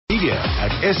Media at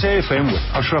SAFM with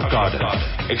Ashraf Garda.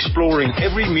 Exploring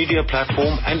every media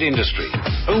platform and industry.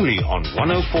 Only on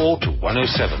 104 to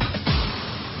 107.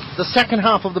 The second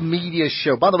half of the media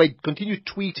show. By the way, continue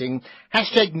tweeting.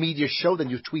 Hashtag media show.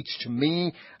 Then you tweet to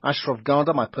me, Ashraf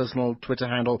Garda, my personal Twitter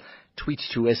handle. Tweet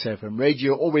to SAFM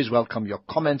Radio. Always welcome your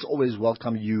comments. Always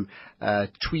welcome you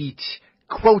tweet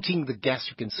quoting the guest.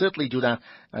 You can certainly do that.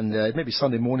 And maybe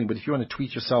Sunday morning, but if you want to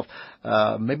tweet yourself,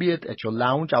 maybe at your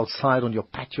lounge, outside, on your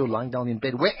patio, lying down in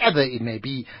bed, wherever it may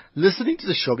be, listening to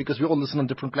the show, because we all listen on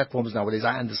different platforms nowadays.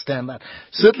 I understand that.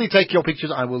 Certainly take your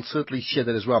pictures. I will certainly share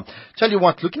that as well. Tell you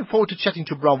what, looking forward to chatting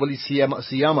to Brawley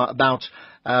Siyama about,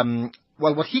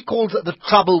 what he calls the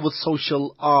trouble with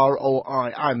social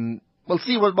ROI. We'll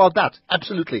see what about that.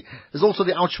 Absolutely. There's also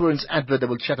the Outsurance advert that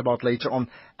we'll chat about later on.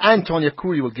 And Tonya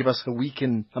Kuri will give us her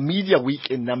media week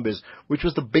in numbers, which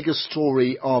was the biggest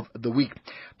story of the week.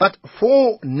 But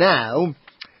for now,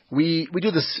 we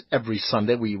do this every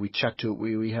Sunday. We chat to,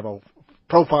 we have a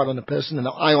profile on a person, and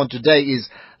the eye on today is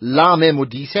Lame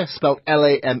Modise, spelled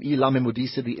Lame, Lame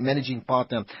Modise, the managing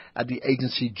partner at the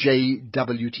agency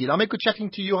JWT. Lame, good chatting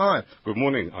to you. Hi. Good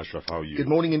morning, Ashraf. How are you? Good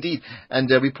morning indeed.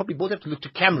 And we probably both have to look to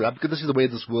camera, because this is the way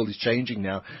this world is changing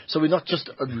now. So we're not just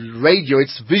radio,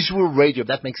 it's visual radio, if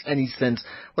that makes any sense.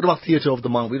 What about Theatre of the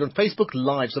Mind? We're on Facebook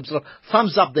Live, some sort of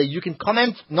thumbs up there. You can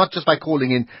comment, not just by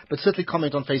calling in, but certainly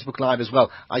comment on Facebook Live as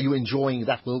well. Are you enjoying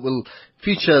that? We'll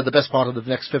feature the best part of the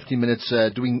next 15 minutes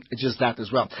doing just that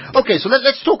as well. Okay, so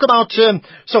let's talk about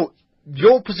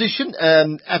your position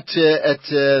at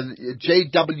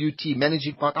JWT,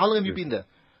 managing partner. How long have you been there?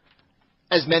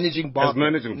 As managing partner. As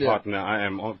managing partner, I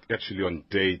am actually on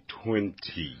day 20.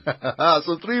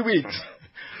 So 3 weeks.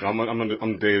 I'm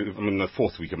in the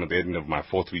fourth week. I'm at the end of my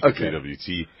fourth week at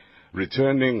JWT,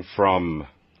 returning from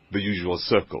the usual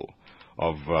circle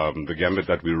of the gambit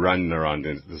that we run around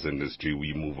in this industry.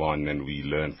 We move on and we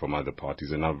learn from other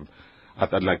parties, and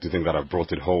I'd like to think that I've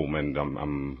brought it home, and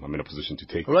I'm in a position to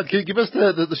take it. All right, can you give us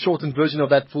the shortened version of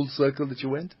that full circle that you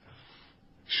went?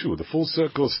 Sure. The full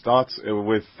circle starts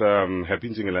with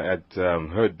Hapinjingela at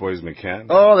Herd Boys McCann.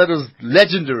 Oh, that was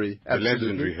legendary. Absolutely. The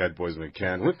legendary Herd Boys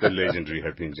McCann with the legendary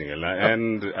Hapinjingela.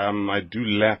 And I do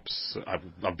laps.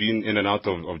 I've been in and out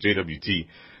of JWT.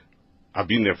 I've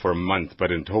been there for a month,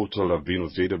 but in total I've been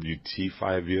with JWT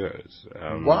 5 years.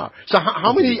 Wow. So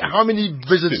how many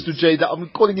visits to JWT? I'm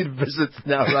calling it visits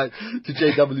now, right? To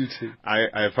JWT.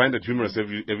 I find it humorous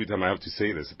every time I have to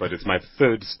say this, but it's my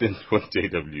third stint with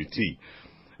JWT.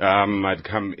 I'd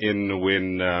come in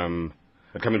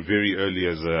very early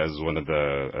as one of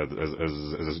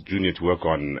as a junior to work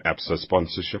on ABSA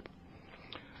sponsorship.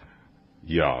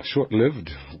 Yeah,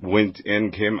 short-lived. Went in,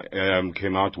 came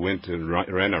out, went and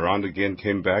ran around again,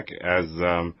 came back as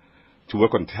to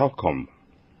work on Telkom.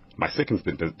 My second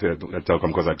stint at Telkom,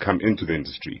 because I'd come into the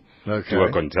industry to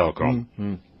work on Telkom.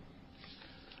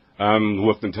 Mm-hmm.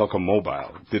 Worked in Telkom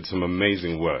Mobile, did some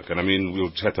amazing work, and I mean we'll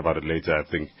chat about it later, I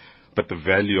think. But the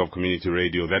value of community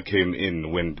radio that came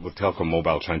in with Telkom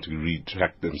Mobile trying to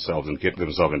retract themselves and get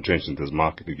themselves entrenched in this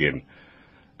market again.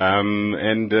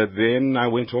 Then I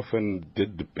went off and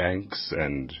did the banks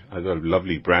and other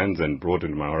lovely brands and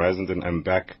broadened my horizons, and I'm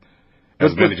back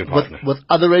as managing partner. With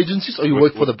other agencies, or you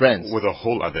work for the brands? With a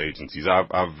whole other agencies.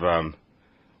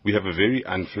 We have a very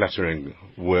unflattering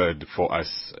word for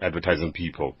us advertising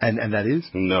people. And that is?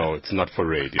 No, it's not for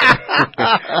radio.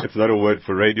 It's not a word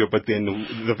for radio, but then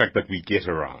the fact that we get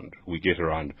around.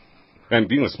 And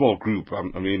being a small group,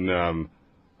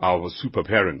 our super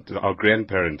parent, our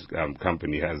grandparent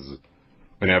company has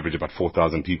an average about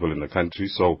 4,000 people in the country.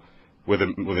 So with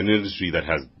an industry that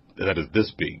is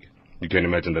this big, you can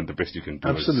imagine that the best you can do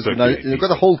is circulate. Now, you've got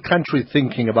the whole country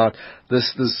thinking about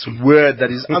this word that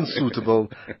is unsuitable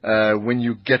when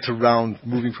you get around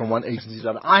moving from one agency to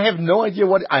another. I have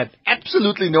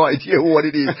absolutely no idea what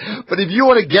it is. But if you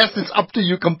want to guess, it's up to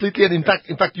you completely. And in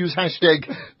fact, use hashtag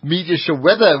media show.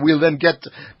 Whether we'll then get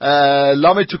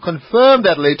Lame to confirm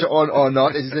that later on or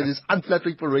not. As he said, it's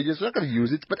unflattering for radio, so we're not going to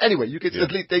use it. But anyway, you can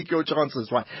certainly take your chances,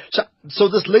 right? So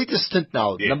this latest stint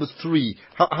now, number 3,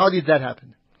 how did that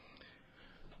happen?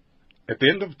 At the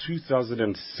end of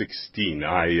 2016,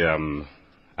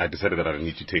 I decided that I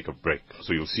need to take a break.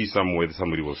 So you'll see somewhere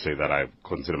somebody will say that I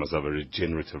consider myself a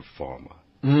regenerative farmer.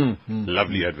 Mm-hmm.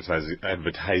 Lovely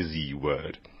advertising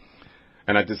word.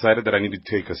 And I decided that I need to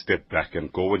take a step back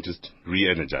and go and just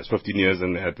re-energize. 15 years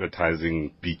in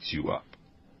advertising beats you up.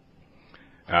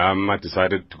 I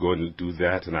decided to go and do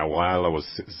that, and while I was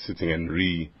sitting and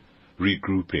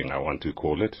regrouping, I want to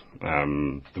call it,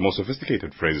 the most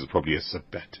sophisticated phrase is probably a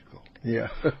sabbatical. Yeah.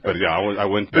 But yeah, I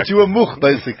went back. But you were moch,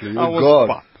 basically. I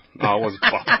was I was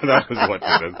bored. That was what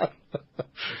it is.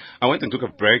 I went and took a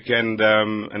break, and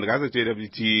the guys at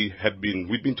JWT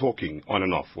we'd been talking on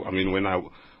and off. I mean, when I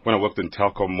worked in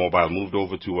Telkom Mobile, moved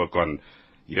over to work on,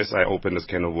 yes, I opened this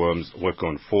can of worms, work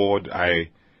on Ford.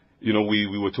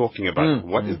 We were talking about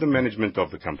what is the management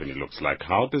of the company looks like?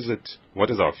 What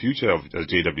does our future of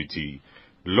JWT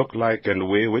look like, and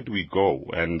where do we go?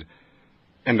 And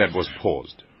that was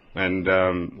paused. And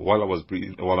while I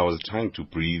was trying to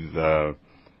breathe,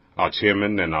 our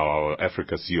chairman and our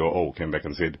Africa COO came back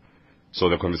and said, "So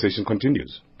the conversation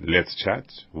continues. Let's chat.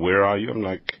 Where are you?" I'm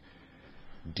like,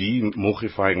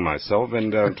 demortifying myself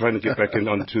and trying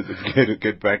to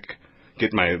get back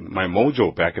get my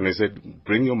mojo back. And they said,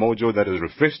 "Bring your mojo that is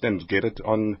refreshed and get it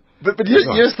on." But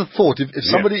here's the thought: if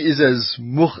somebody is as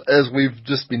much as we've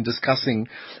just been discussing,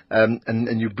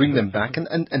 and you bring them back,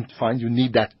 and fine, you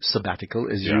need that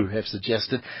sabbatical as you have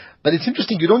suggested. But it's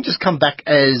interesting, you don't just come back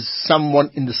as someone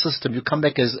in the system, you come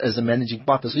back as a managing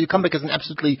partner. So you come back as an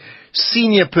absolutely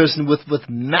senior person with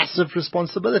massive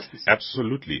responsibilities.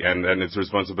 Absolutely, and it's a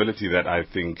responsibility that I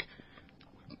think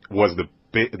was the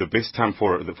best time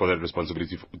for that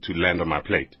responsibility to land on my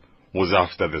plate was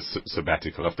after this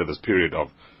sabbatical, after this period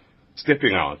of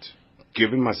stepping out,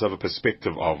 giving myself a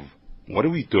perspective of what are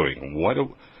we doing?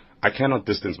 I cannot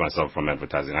distance myself from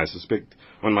advertising. I suspect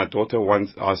when my daughter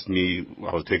once asked me,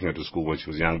 I was taking her to school when she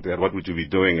was young, "Dad, what would you be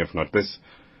doing if not this?"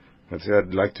 I said,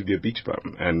 "I'd like to be a beach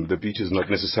bum." And the beach is not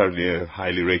necessarily a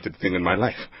highly rated thing in my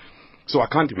life. So I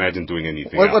can't imagine doing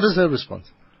anything else. What is her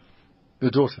response?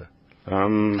 Your daughter?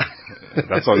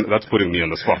 That's putting me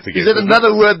on the spot again. Is that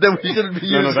another word that we shouldn't be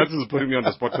using? No, that's just putting me on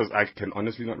the spot because I can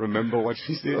honestly not remember what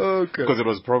she said. Okay. Because it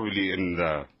was probably in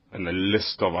the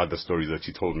list of other stories that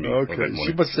she told me. Okay.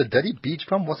 She must have said, "Daddy, beach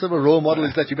bum, what's of a role model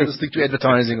is that? You better stick to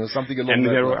advertising or something along that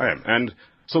line." And here I am. And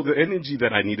so the energy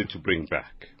that I needed to bring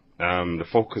back, the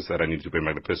focus that I needed to bring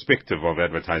back, the perspective of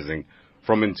advertising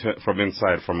from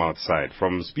inside, from outside,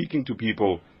 from speaking to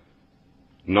people,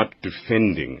 not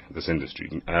defending this industry,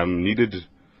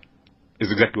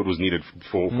 is exactly what was needed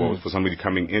for somebody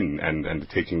coming in and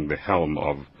taking the helm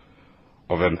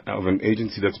of an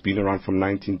agency that's been around from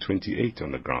 1928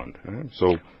 on the ground.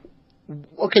 So,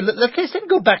 okay, let's then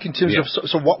go back in terms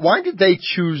of why did they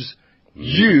choose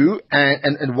you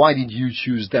and why did you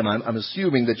choose them? I'm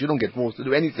assuming that you don't get forced to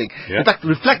do anything. Yeah. In fact,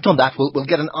 reflect on that. We'll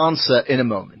get an answer in a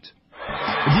moment.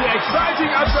 The exciting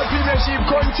entrepreneurship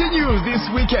continues this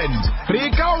weekend.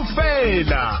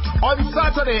 Fela. On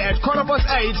Saturday at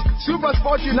 8:15,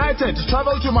 SuperSport United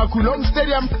travel to Makulong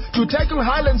Stadium to tackle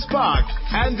Highlands Park.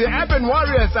 And the Urban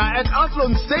Warriors are at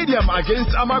Athlone Stadium against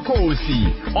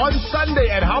Amakosi. On Sunday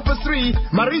at 3:30,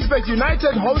 Maritzburg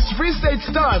United host Free State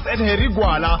Stars at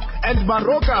Herigwala. And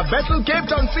Baroka battle Cape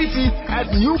Town City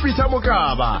at New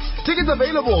Pitamukaba. Tickets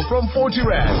available from 40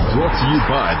 Rand. Brought to you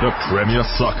by the Premier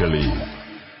Soccer League.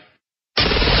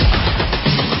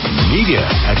 Media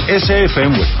at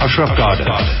SAFM with Ashraf Garda.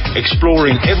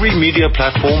 Exploring every media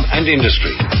platform and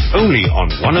industry. Only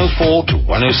on 104 to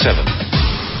 107.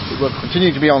 We're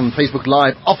continuing to be on Facebook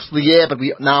Live, off the air, but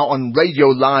we are now on Radio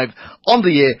Live, on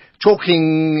the air,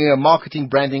 talking marketing,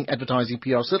 branding, advertising,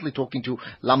 PR. Certainly talking to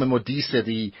Lama Modise,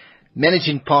 the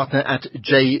managing partner at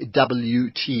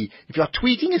JWT. If you are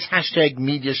tweeting, it's hashtag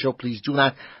media show. Please do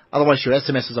that. Otherwise, your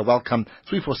SMSs are welcome.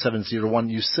 34701.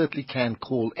 You certainly can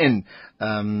call in.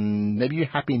 Maybe you're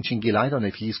happy in Chingila. I don't know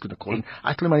if he's going to call in.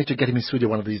 I told him I need to get him in studio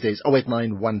one of these days.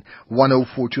 0891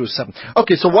 104207.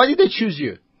 Okay, so why did they choose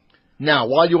you? Now,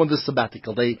 while you're on this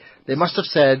sabbatical, they must have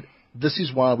said, this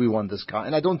is why we want this guy.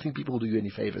 And I don't think people will do you any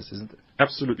favors, isn't it?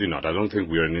 Absolutely not. I don't think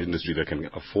we're an industry that can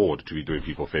afford to be doing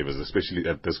people favors, especially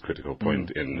at this critical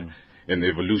point in the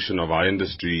evolution of our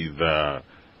industry, the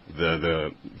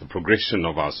progression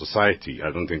of our society.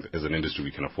 I don't think as an industry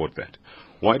we can afford that.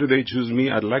 Why do they choose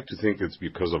me? I'd like to think it's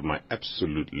because of my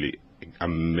absolutely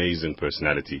amazing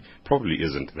personality. Probably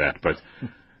isn't that, but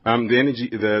the energy,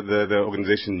 the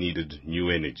organization needed new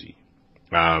energy.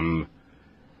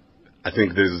 I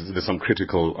think there's some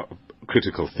critical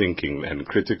thinking and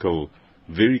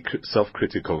very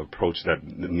self-critical approach that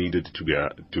needed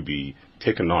to be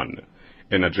taken on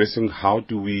in addressing how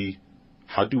do we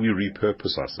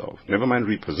repurpose ourselves? Never mind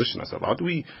reposition ourselves.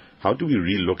 How do we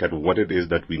relook at what it is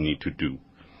that we need to do?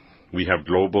 We have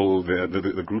global.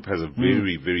 The group has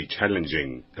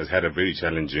had a very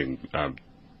challenging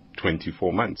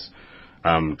 24 months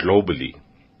globally,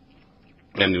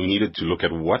 and we needed to look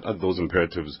at what are those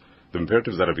imperatives. The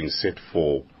imperatives that are being set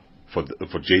for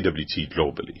JWT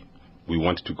globally. We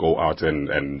want to go out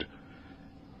and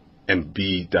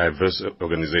be a diverse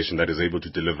organization that is able to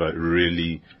deliver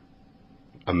really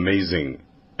amazing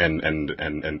and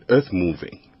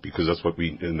earth-moving because that's what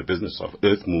we're in the business of,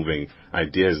 earth-moving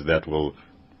ideas that will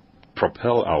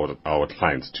propel our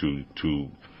clients to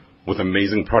with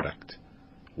amazing product.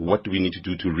 What do we need to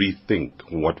do to rethink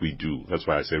what we do? That's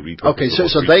why I say repurpose. Okay,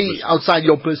 so they, outside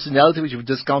your personality, which you've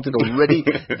discounted already,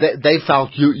 they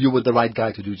felt you were the right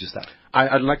guy to do just that.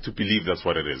 I'd like to believe that's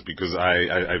what it is, because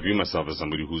I view myself as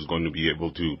somebody who's going to be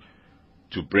able to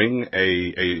bring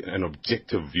an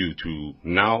objective view to,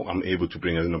 now I'm able to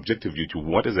bring an objective view to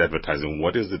what is advertising,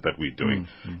 what is it that we're doing.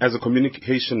 As a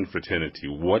communication fraternity,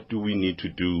 what do we need to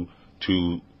do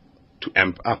to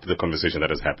amp up the conversation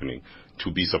that is happening,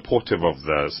 to be supportive of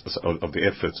the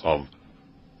efforts of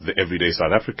the everyday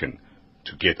South African,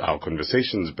 to get our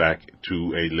conversations back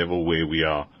to a level where we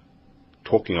are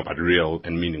talking about real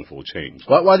and meaningful change.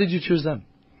 Why did you choose them?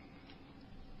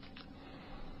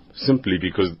 Simply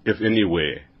because if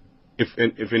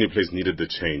any place needed the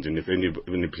change, and if any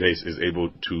place is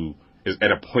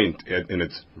at a point in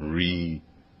its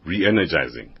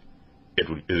re-energizing, it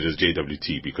is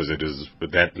JWT, because it is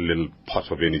that little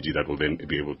pot of energy that will then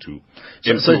be able to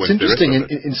influence. So it's interesting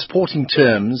in sporting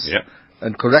terms, yeah.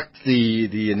 And correct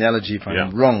the analogy if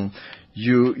I'm wrong.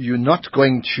 You're not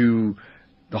going to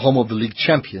the home of the league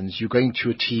champions. You're going to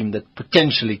a team that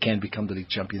potentially can become the league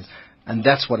champions, and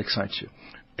that's what excites you.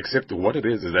 Except what it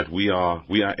is that we are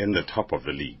in the top of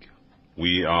the league.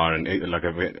 We are, like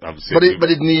I've said, but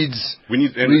it needs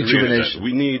rejuvenation.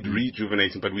 We need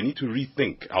rejuvenation, but we need to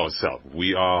rethink ourselves.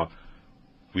 The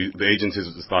agency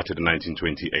started in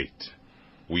 1928.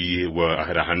 We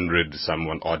had 100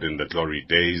 somewhat odd in the glory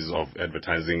days of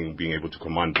advertising, being able to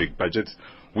command big budgets.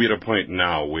 We're at a point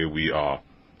now where we are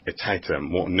a tighter,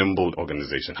 more nimble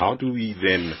organization. How do we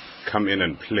then come in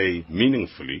and play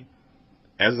meaningfully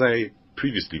as a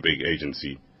previously big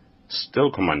agency,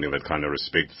 still commanding that kind of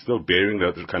respect, still bearing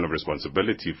that kind of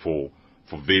responsibility for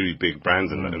very big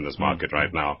brands in this market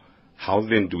right now? How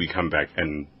then do we come back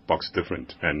and box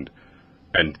different and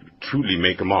truly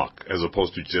make a mark, as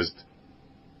opposed to just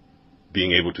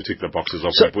being able to tick the boxes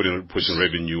off by pushing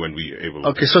revenue, and we able.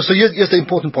 Okay, so here's the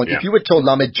important point. Yeah. If you were told,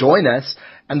 Lamed, join us,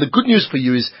 and the good news for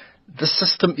you is the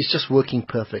system is just working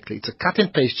perfectly. It's a cut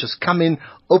and paste. Just come in,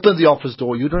 open the office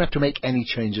door. You don't have to make any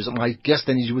changes. My guess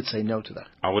then is you would say no to that.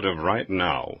 I would have right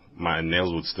now. My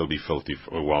nails would still be filthy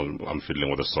while I'm fiddling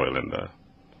with the soil in there.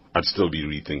 I'd still be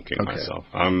rethinking myself.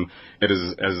 It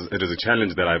is a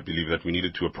challenge that I believe that we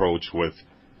needed to approach with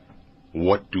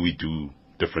what do we do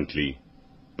differently,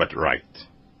 but right.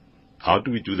 How do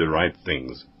we do the right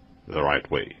things the right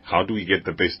way? How do we get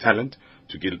the best talent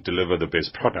to deliver the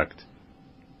best product?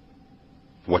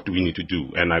 What do we need to do?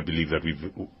 And I believe that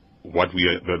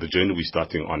the journey we're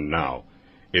starting on now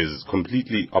is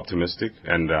completely optimistic.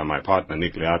 And my partner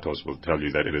Nick Leatos will tell you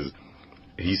that it is.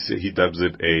 He dubs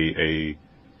it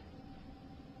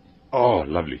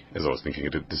lovely. As I was thinking,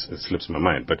 it slips my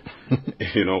mind. But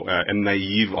a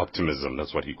naive optimism.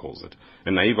 That's what he calls it.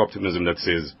 A naive optimism that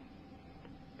says,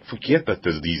 forget that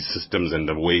there's these systems and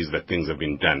the ways that things have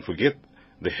been done. Forget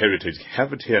the heritage.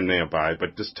 Have it here nearby,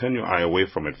 but just turn your eye away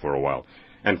from it for a while.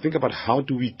 And think about how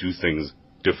do we do things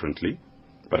differently,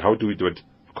 but how do we do it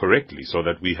correctly so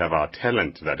that we have our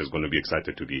talent that is going to be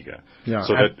excited to be here. Yeah,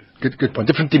 so good point.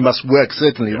 Differently must work,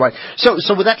 certainly, right? So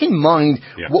with that in mind,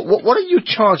 what are you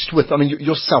charged with? I mean,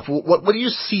 yourself, what do you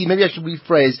see? Maybe I should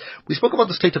rephrase. We spoke about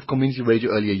the state of community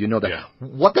radio earlier. You know that. Yeah.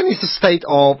 What then is the state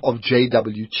of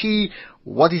JWT?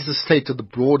 What is the state of the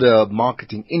broader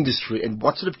marketing industry? And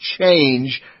what sort of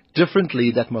change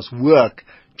differently that must work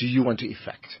do you want to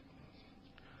effect?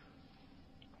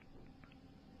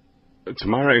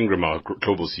 Tamara Ingram, our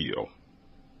global CEO,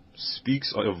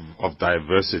 speaks of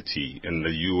diversity in the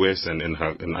US and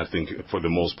I think for the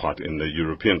most part in the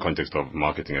European context of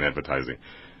marketing and advertising.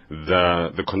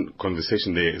 The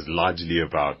conversation there is largely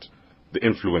about the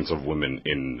influence of women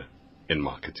in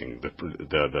marketing,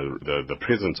 the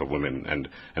presence of women and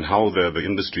how the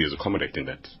industry is accommodating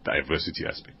that diversity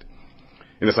aspect.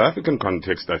 In the South African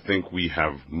context, I think we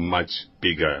have much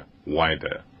bigger,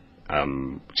 wider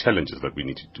challenges that we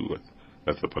need to do with.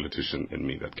 That's the politician in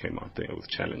me that came out there with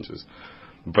challenges.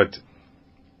 But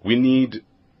we need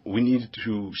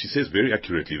to, she says very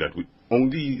accurately that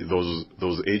only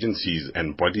those agencies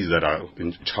and bodies that are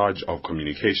in charge of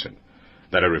communication,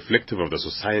 that are reflective of the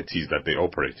societies that they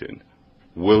operate in,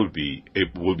 will be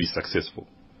successful.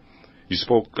 You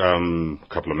spoke a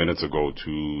couple of minutes ago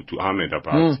to Ahmed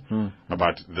about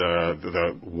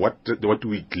what do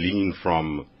we glean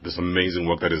from this amazing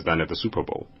work that is done at the Super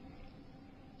Bowl.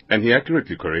 And he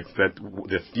accurately corrects that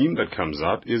the theme that comes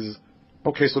out is,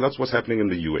 okay, so that's what's happening in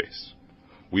the US.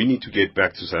 We need to get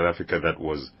back to South Africa that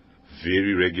was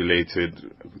very regulated,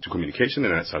 to communication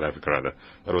in South Africa rather,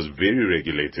 that was very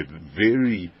regulated,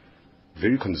 very,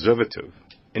 very conservative,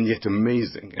 and yet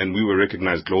amazing. And we were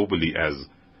recognized globally as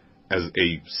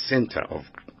a center of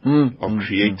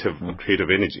creative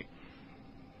energy.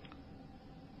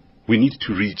 We need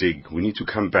to rejig. We need to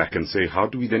come back and say, how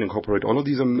do we then incorporate all of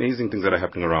these amazing things that are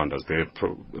happening around us?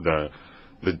 The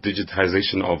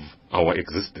digitization of our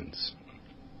existence,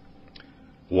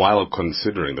 while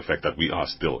considering the fact that we are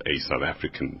still a South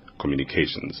African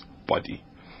communications body.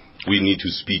 We need to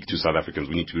speak to South Africans.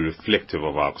 We need to be reflective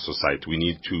of our society. We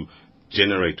need to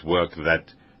generate work that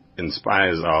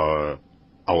inspires our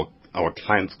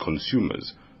clients,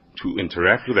 consumers, to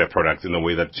interact with their products in a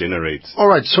way that generates. All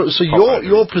right. So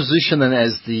your position then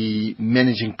as the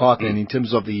managing partner, and in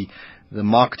terms of the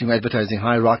marketing advertising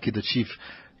hierarchy, the chief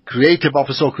creative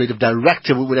officer or creative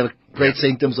director, we would have a great say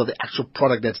in terms of the actual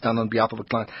product that's done on behalf of a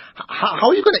client. How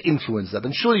are you going to influence that?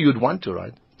 I'm sure you'd want to,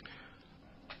 right?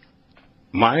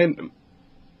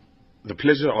 The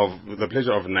pleasure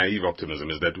of naive optimism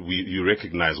is that you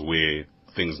recognize where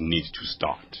things need to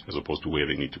start as opposed to where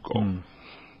they need to go.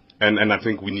 And I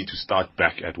think we need to start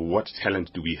back at what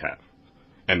talent do we have.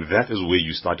 And that is where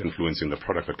you start influencing the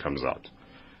product that comes out.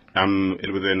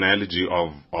 With the analogy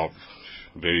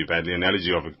very badly,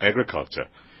 analogy of agriculture.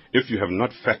 If you have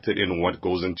not factored in what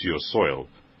goes into your soil,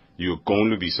 you're going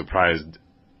to be surprised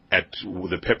at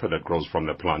the pepper that grows from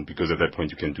the plant, because at that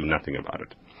point you can do nothing about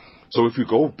it. So if we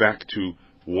go back to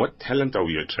what talent are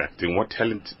we attracting, what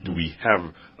talent do we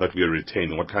have that we are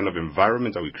retaining, what kind of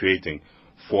environment are we creating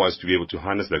for us to be able to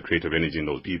harness that creative energy in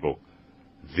those people,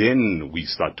 then we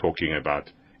start talking about,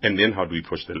 and then how do we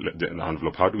push the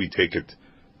envelope? How do we take it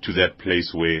to that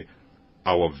place where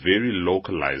our very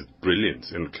localized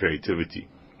brilliance and creativity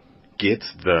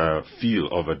gets the feel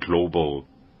of a global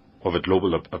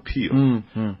appeal,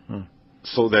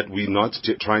 so that we're not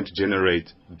trying to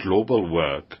generate global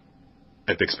work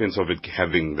at the expense of it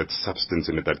having that substance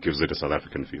in it that gives it a South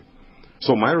African feel.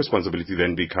 So my responsibility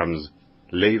then becomes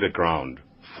lay the ground,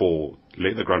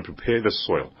 prepare the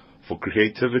soil for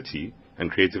creativity and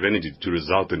creative energy to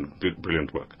result in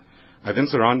brilliant work. I then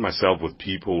surround myself with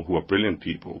people who are brilliant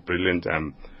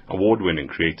award-winning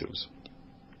creatives.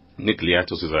 Nick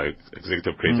Liatos is our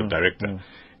executive creative director.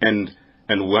 And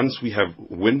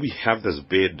when we have this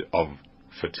bed of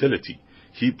fertility,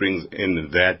 he brings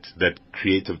in that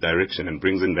creative direction and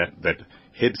brings in that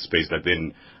headspace that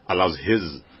then allows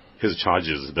his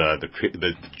charges,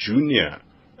 the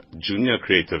junior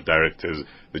creative directors,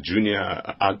 the junior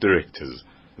art directors,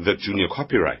 the junior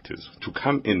copywriters to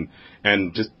come in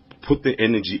and just put the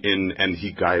energy in, and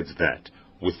he guides that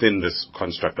within this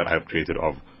construct that I have created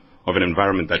of an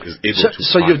environment that is able to.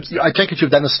 So I take it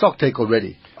you've done a stock take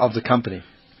already of the company.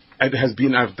 It has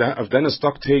been. I've done a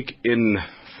stock take in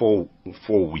 4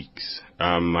 weeks.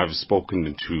 I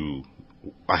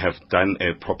have done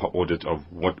a proper audit of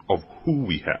who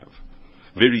we have.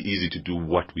 Very easy to do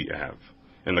what we have.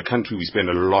 In the country, we spend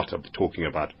a lot of talking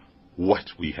about what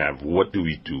we have, what do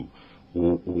we do,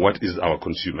 what is our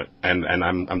consumer, and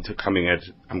I'm coming at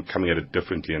it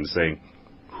differently and saying,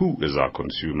 who is our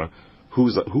consumer, who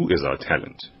is our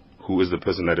talent, who is the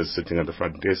person that is sitting at the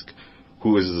front desk,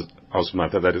 who is our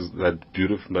smarter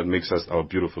that makes us our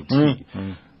beautiful tea.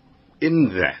 In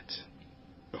that,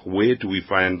 where do we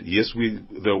find? Yes,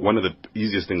 one of the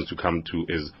easiest things to come to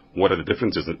is what are the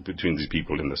differences between these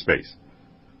people in the space.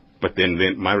 But then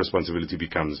my responsibility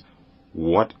becomes,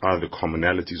 what are the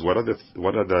commonalities? What are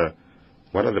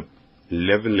the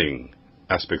leveling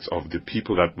aspects of the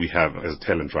people that we have as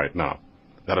talent right now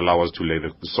that allow us to lay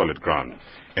the solid ground,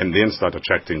 and then start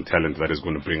attracting talent that is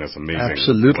going to bring us amazing.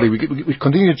 Absolutely. We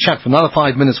continue to chat for another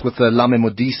 5 minutes with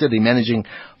Modise, the managing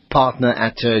partner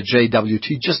at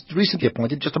JWT, just recently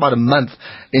appointed, just about a month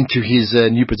into his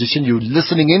new position. You're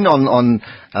listening in on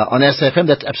SFM.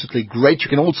 That's absolutely great. You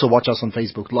can also watch us on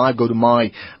Facebook Live. Go to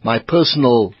my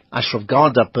personal Ashraf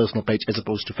Garda personal page as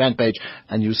opposed to fan page,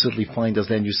 and you certainly find us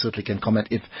there, and you certainly can comment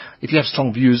if you have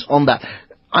strong views on that.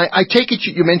 I take it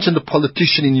you mentioned the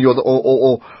politician in you,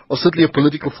 or certainly a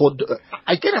political thought.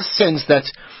 I get a sense that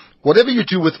whatever you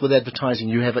do with advertising,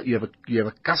 you have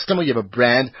a customer, you have a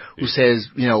brand who says,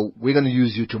 we're going to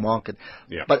use you to market.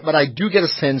 Yeah. But I do get a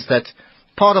sense that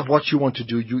part of what you want to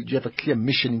do, you have a clear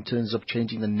mission in terms of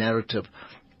changing the narrative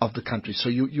of the country. So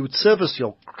you would service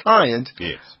your client,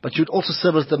 yes, but you'd also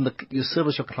service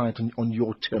your client on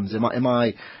your terms. Am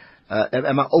I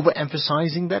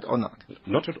overemphasizing that or not?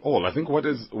 Not at all. I think one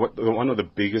of the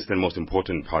biggest and most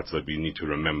important parts that we need to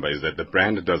remember is that the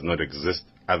brand does not exist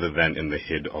other than in the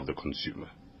head of the consumer.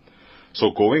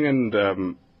 So going and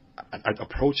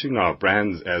approaching our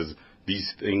brands as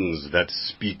these things that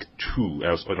speak to,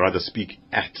 or rather speak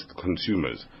at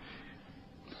consumers,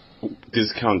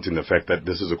 discounting the fact that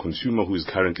this is a consumer who is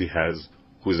currently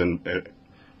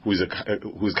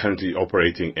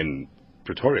operating in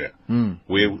Pretoria,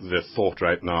 where the thought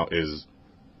right now is,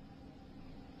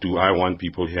 do I want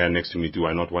people here next to me? Do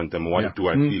I not want them? What do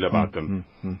I feel about them?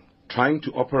 Trying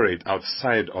to operate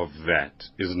outside of that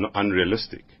is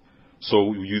unrealistic.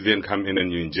 So you then come in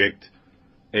and you inject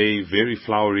a very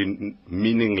flowery,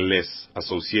 meaningless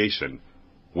association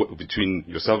between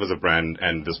yourself as a brand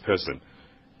and this person.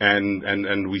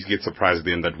 And we get surprised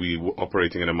then that we're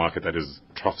operating in a market that is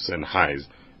troughs and highs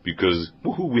because,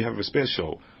 woohoo, we have a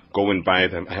special. Go and buy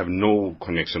it. I have no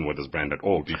connection with this brand at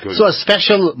all. Because so a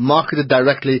special marketed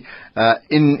directly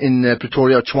in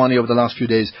Pretoria or Tshwane over the last few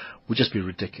days would just be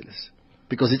ridiculous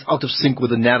because it's out of sync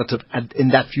with the narrative in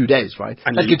that few days, right?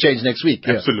 And that could change next week.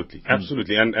 Absolutely,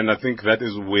 absolutely. And I think that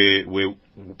is where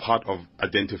part of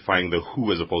identifying the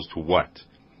who as opposed to what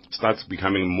starts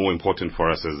becoming more important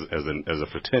for us as a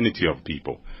fraternity of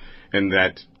people, and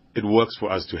that it works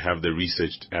for us to have the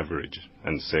researched average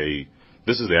and say,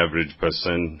 this is the average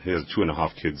person. He has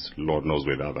 2.5 kids. Lord knows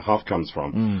where the other half comes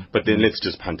from. But then let's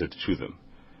just punt it to them.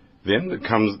 Then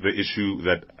comes the issue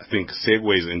that I think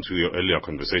segues into your earlier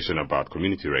conversation about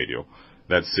community radio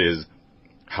that says,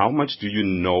 how much do you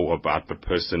know about the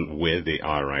person where they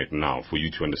are right now for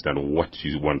you to understand what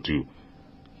you want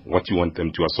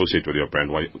them to associate with your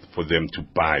brand, for them to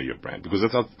buy your brand? Because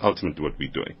that's ultimately what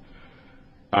we're doing.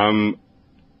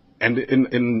 And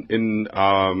in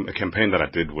a campaign that I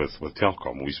did with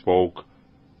Telkom,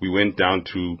 we went down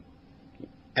to,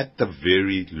 at the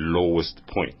very lowest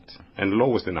point, and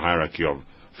lowest in the hierarchy of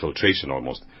filtration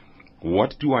almost,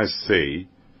 what do I say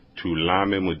to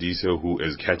Lame Modise, who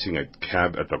is catching a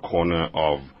cab at the corner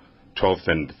of 12th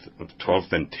and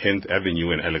 10th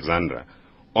Avenue in Alexandra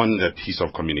on that piece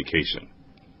of communication?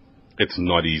 It's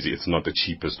not easy. It's not the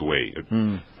cheapest way.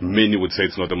 Many would say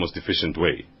it's not the most efficient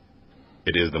way.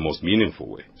 It is the most meaningful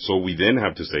way. So we then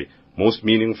have to say most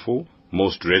meaningful,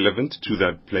 most relevant to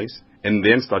that place, and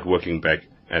then start working back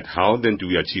at how then do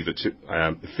we achieve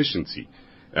efficiency.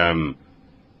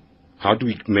 How do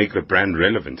we make the brand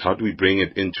relevant? How do we bring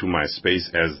it into my space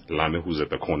as Lame, who's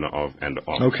at the corner of and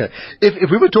on? Okay.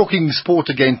 If we were talking sport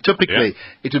again, typically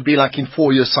it would be like in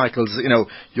 4-year cycles.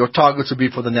 Your targets would be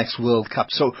for the next World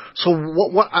Cup. So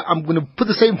what I'm going to put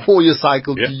the same 4-year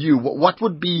cycle to you. What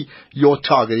would be your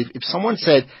target? If someone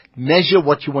said, measure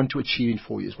what you want to achieve in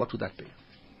 4 years, what would that be?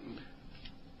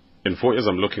 In 4 years,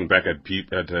 I'm looking back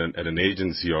at an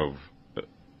agency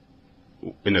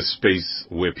in a space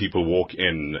where people walk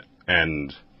in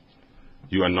and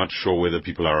you are not sure whether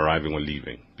people are arriving or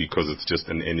leaving because it's just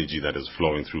an energy that is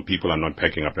flowing through. People are not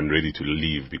packing up and ready to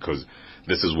leave because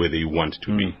this is where they want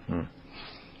to be.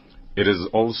 It is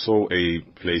also a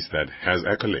place that has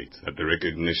accolades, that the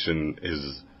recognition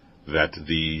is that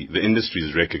the industry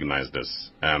has recognized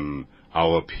us.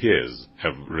 Our peers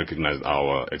have recognized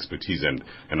our expertise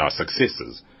and our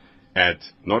successes at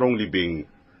not only being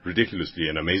ridiculously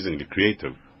and amazingly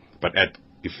creative, but at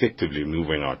effectively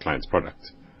moving our clients'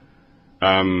 products.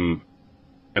 And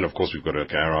of course, we've got a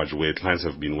garage where clients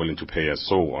have been willing to pay us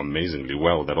so amazingly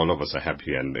well that all of us are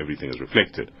happy and everything is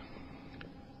reflected.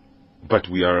 But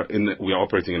we are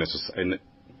operating in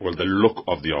the look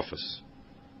of the office.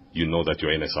 You know that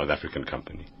you're in a South African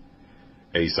company.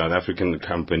 A South African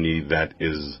company that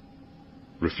is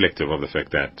reflective of the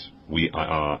fact that we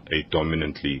are a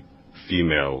dominantly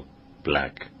female,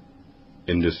 black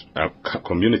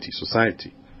community,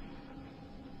 society.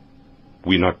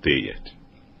 We're not there yet.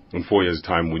 In 4 years'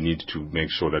 time, we need to make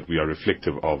sure that we are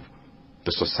reflective of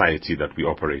the society that we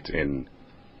operate in,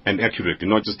 and accurately,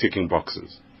 not just ticking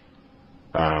boxes.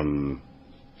 And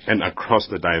across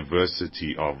the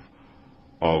diversity of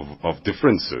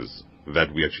differences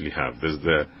that we actually have, there's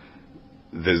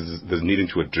needing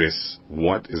to address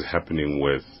what is happening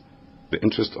with the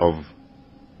interest of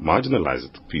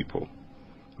marginalized people.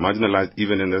 Marginalized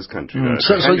even in this country.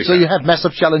 So you have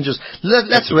massive challenges.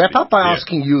 Let's wrap up by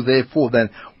asking you, therefore, then,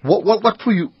 what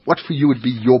for you would be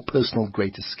your personal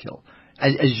greatest skill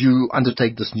as you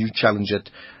undertake this new challenge at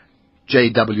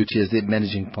JWT as the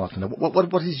managing partner?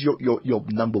 What is your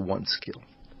number one skill?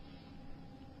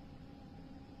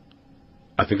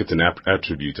 I think it's an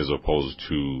attribute as opposed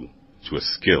to a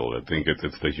skill. I think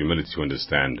it's the humility to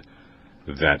understand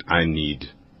that I need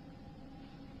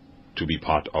to be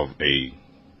part of a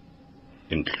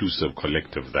inclusive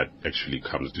collective that actually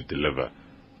comes to deliver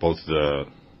both the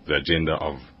agenda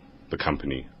of the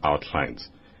company, our clients,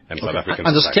 and South African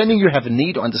understanding society. You have a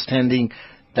need, or understanding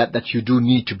that you do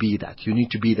need to be that. You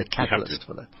need to be the catalyst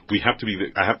for that. I have to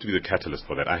be the catalyst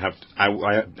for that.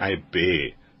 I bear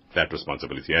that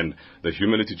responsibility and the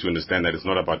humility to understand that it's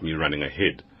not about me running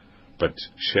ahead, but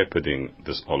shepherding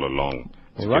this all along.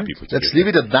 All right. Let's leave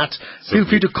it at that. Feel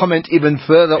free to comment even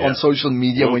further on social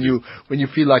media when you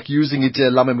feel like using it.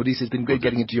 Lame Modise, it's been great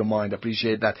getting into your mind. I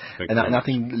appreciate that. And I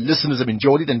think listeners have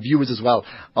enjoyed it and viewers as well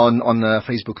on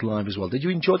Facebook Live as well. Did you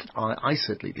enjoy it? I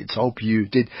certainly did. So I hope you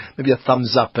did. Maybe a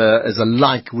thumbs up as a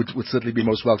like would certainly be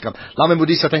most welcome. Lame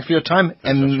Modise, thanks for your time.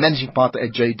 And managing partner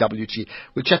at JWG.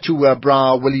 We'll chat to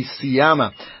Bra Willie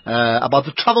Siyama about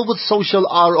the trouble with social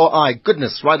ROI.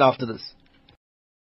 Goodness, right after this.